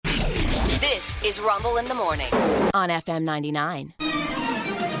This is Rumble in the Morning on FM 99.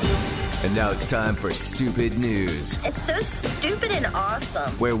 And now it's time for Stupid News, It's so stupid and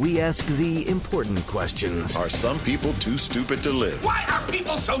awesome. where we ask the important questions. Are some people too stupid to live? Why are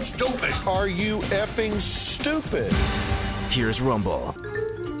people so stupid? Are you effing stupid? Here's Rumble.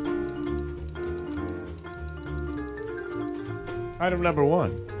 Item number one.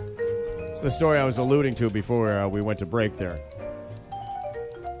 It's the story I was alluding to before we went to break there.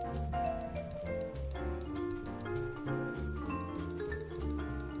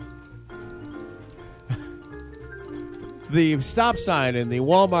 The stop sign in the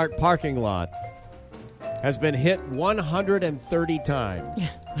Walmart parking lot has been hit 130 times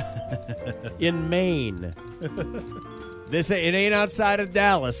in Maine. It ain't outside of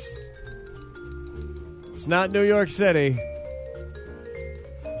Dallas. It's not New York City.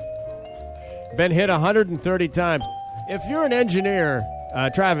 Been hit 130 times. If you're an engineer,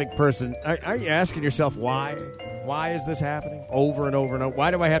 traffic person, are you asking yourself why? Why is this happening over and over and over?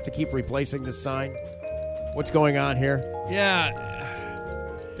 Why do I have to keep replacing this sign? What's going on here? Yeah.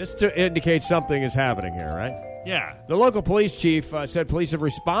 Just to indicate something is happening here, right? Yeah. The local police chief said police have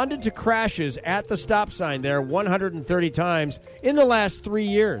responded to crashes at the stop sign there 130 times in the last 3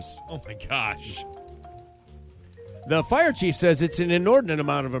 years. Oh, my gosh. The fire chief says it's an inordinate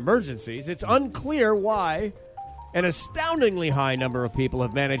amount of emergencies. It's unclear why an astoundingly high number of people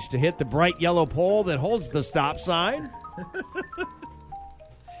have managed to hit the bright yellow pole that holds the stop sign.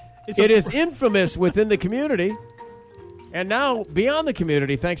 It is infamous within the community, and now beyond the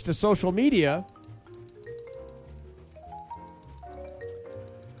community, thanks to social media.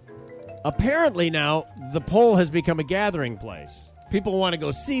 Apparently now, the pole has become a gathering place. People want to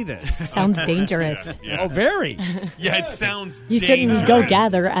go see this. Sounds dangerous. Oh, very. Yeah, it sounds You shouldn't go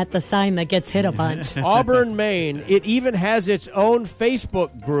gather at the sign that gets hit a bunch. Auburn, Maine. It even has its own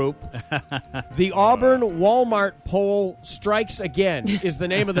Facebook group. The Auburn Walmart Pole Strikes Again is the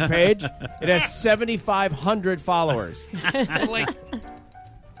name of the page. It has 7,500 followers. Like,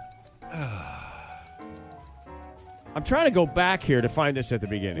 I'm trying to go back here to find this at the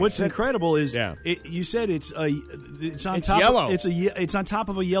beginning. What's incredible is Yeah. you said it's on It's top. yellow. It's on top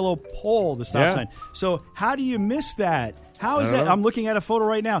of a yellow pole. The stop Yeah. sign. So how do you miss that? How is I don't that? know. I'm looking at a photo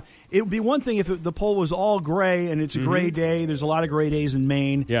right now. It would be one thing if the pole was all gray and it's a gray day. There's a lot of gray days in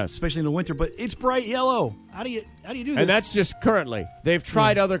Maine, Yes. especially in the winter. But it's bright yellow. How do you do this? And that's just currently. They've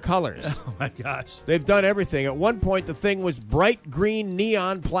tried other colors. oh my gosh. They've done everything. At one point, the thing was bright green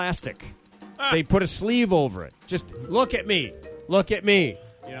neon plastic. They put a sleeve over it. Just look at me. Look at me.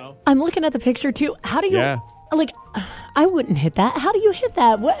 You know? I'm looking at the picture, too. How do you... Yeah. Like, I wouldn't hit that. How do you hit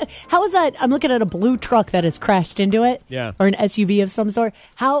that? What? How is that? I'm looking at a blue truck that has crashed into it. Yeah. Or an SUV of some sort.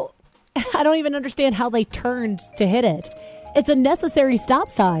 How... I don't even understand how they turned to hit it. It's a necessary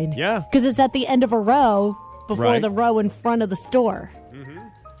stop sign. Yeah. Because it's at the end of a row before Right. the row in front of the store.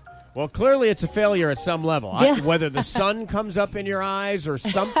 Well, clearly it's a failure at some level. Yeah. Whether the sun comes up in your eyes or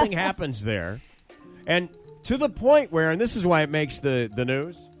something happens there. And to the point where, and this is why it makes the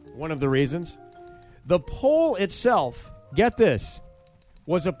news, one of the reasons, the pole itself, get this,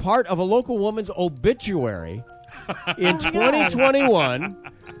 was a part of a local woman's obituary in 2021.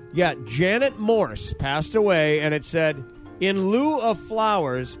 Yeah, Janet Morse passed away, and it said, in lieu of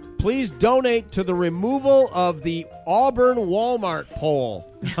flowers, please donate to the removal of the Auburn Walmart pole.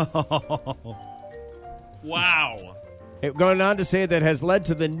 wow. It going on to say that has led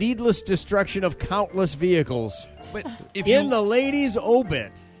to the needless destruction of countless vehicles. But if In you, the lady's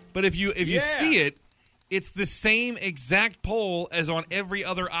obit. but if you Yeah. see it, it's the same exact pole as on every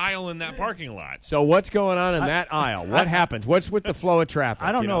other aisle in that parking lot. So what's going on in that aisle? What happens? What's with the flow of traffic?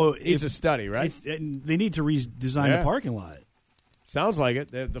 I don't You know. It's a study, right? They need to redesign Yeah. the parking lot. Sounds like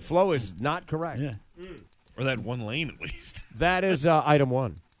it. The flow is not correct. Yeah. Or that one lane, at least. That is item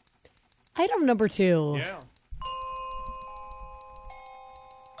one. Item number 2. Yeah.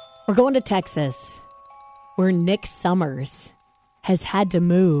 We're going to Texas, where Nick Summers has had to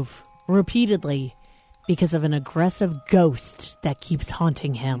move repeatedly because of an aggressive ghost that keeps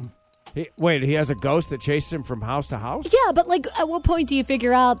haunting him. He has a ghost that chases him from house to house? Yeah, but like, at what point do you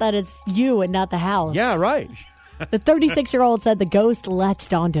figure out that it's you and not the house? Yeah, right. The 36-year-old said the ghost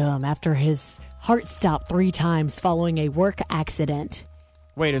latched onto him after his heart stopped 3 times following a work accident.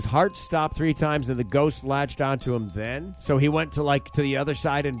 Wait, his heart stopped 3 times and the ghost latched onto him then? So he went to the other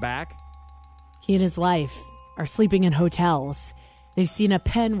side and back? He and his wife are sleeping in hotels. They've seen a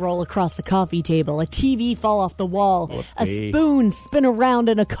pen roll across the coffee table, a TV fall off the wall, a spoon spin around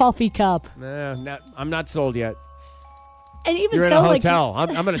in a coffee cup. I'm not sold yet. And even You're in so, a hotel. Like,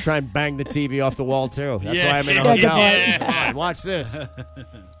 I'm going to try and bang the TV off the wall, too. That's Yeah. why I'm in a Yeah, good hotel. point. Come on, watch this.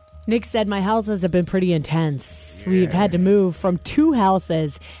 Nick said, my houses have been pretty intense. We've had to move from 2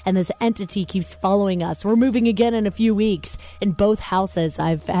 houses, and this entity keeps following us. We're moving again in a few weeks. In both houses,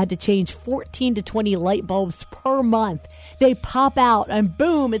 I've had to change 14 to 20 light bulbs per month. They pop out, and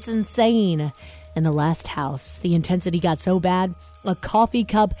boom, it's insane. In the last house, the intensity got so bad, a coffee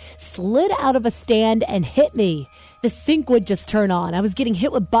cup slid out of a stand and hit me. The sink would just turn on. I was getting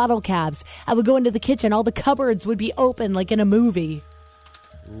hit with bottle caps. I would go into the kitchen. All the cupboards would be open like in a movie.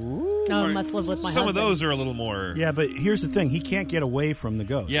 Ooh. No, I must live with my Some husband. of those are a little more... Yeah, but here's the thing. He can't get away from the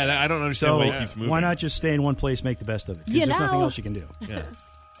ghost. Yeah, I don't understand why he keeps moving. Why not just stay in one place, make the best of it? 'Cause You there's nothing know. else you can do. Yeah.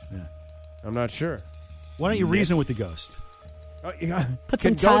 I'm not sure. Why don't you reason with the ghost? Put Can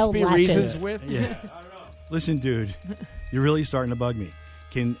some tile ghosts be latches. reasons with? Yeah. Listen, dude, you're really starting to bug me.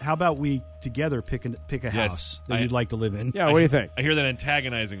 How about we together pick a house that you'd like to live in? Yeah, what do you think? I hear that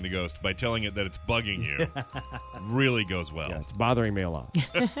antagonizing the ghost by telling it that it's bugging you really goes well. Yeah, it's bothering me a lot.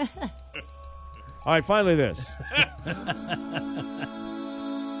 All right, finally this.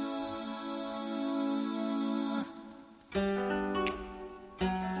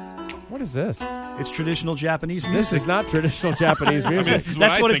 What is this? It's traditional Japanese music. This is not traditional Japanese music. This is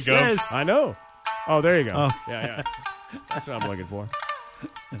That's I what it think of. says. I know. Oh, there you go. Oh. Yeah. That's what I'm looking for.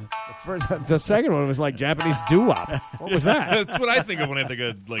 The second one was like Japanese doo-wop. What was that? That's what I think of when I think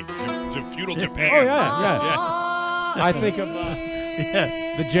of like feudal Japan. Oh, yeah. I think of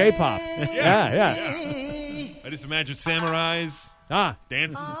the J-pop. Yeah. I just imagine samurais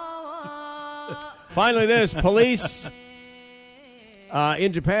dancing. Finally, this. Police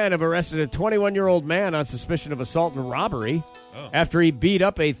in Japan have arrested a 21-year-old man on suspicion of assault and robbery after he beat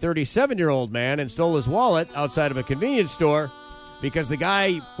up a 37-year-old man and stole his wallet outside of a convenience store because the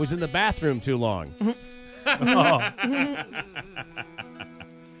guy was in the bathroom too long.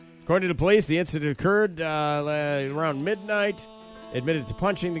 According to police, the incident occurred around midnight. Admitted to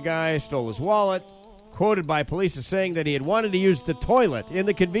punching the guy, stole his wallet. Quoted by police as saying that he had wanted to use the toilet in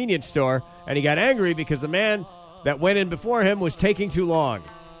the convenience store, and he got angry because the man that went in before him was taking too long.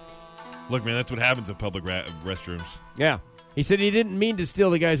 Look, man, that's what happens at public restrooms. Yeah. He said he didn't mean to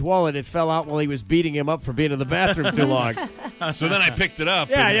steal the guy's wallet. It fell out while he was beating him up for being in the bathroom too long. So then I picked it up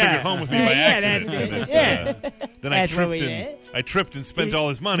Yeah, and yeah. took it home with me by accident. Then I tripped and spent all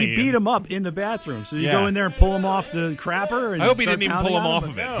his money. He beat him up in the bathroom. So you Yeah. go in there and pull him off the crapper. And I hope he start didn't even pounding pull him on off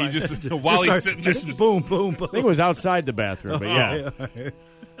of it. He just while he's sitting there, just boom, boom, boom. I think it was outside the bathroom, but yeah. yeah.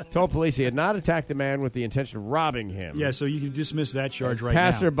 Told police he had not attacked the man with the intention of robbing him. Yeah, so you can dismiss that charge right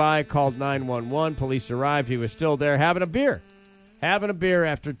now. Passerby called 911. Police arrived. He was still there having a beer. Having a beer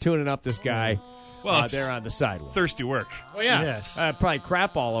after tuning up this guy it's there on the sidewalk. thirsty work. Oh, yeah. Yes. Probably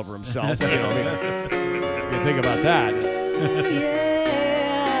crap all over himself. If you think about that.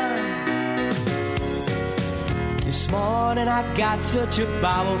 This morning I got such a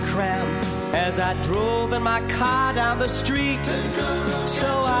bowel cramp as I drove in my car down the street. So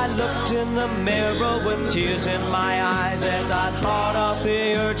I looked in the mirror with tears in my eyes as I fought off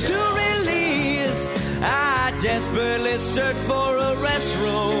the urge to release. I desperately searched for a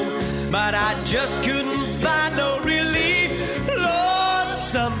restroom, but I just couldn't find no relief. Lord,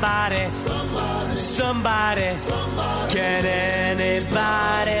 somebody, can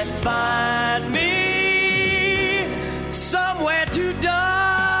anybody find me somewhere to dump?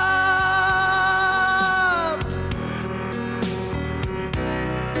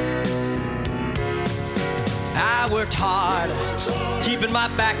 I worked hard, keeping my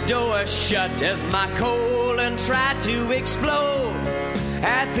back door shut as my colon tried to explode.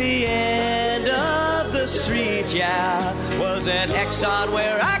 At the end of the street, was an Exxon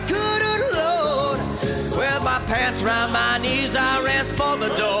where I couldn't load. With my pants round my knees, I ran for the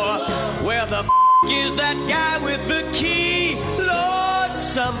door. Where the is that guy with the key? Lord,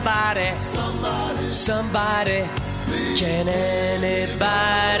 somebody, can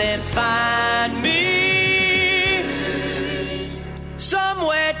anybody find me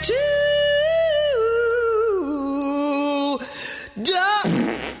somewhere to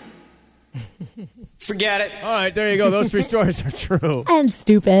forget it. All right, there you go. Those 3 stories are true. And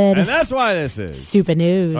stupid. And that's why this is Stupid news.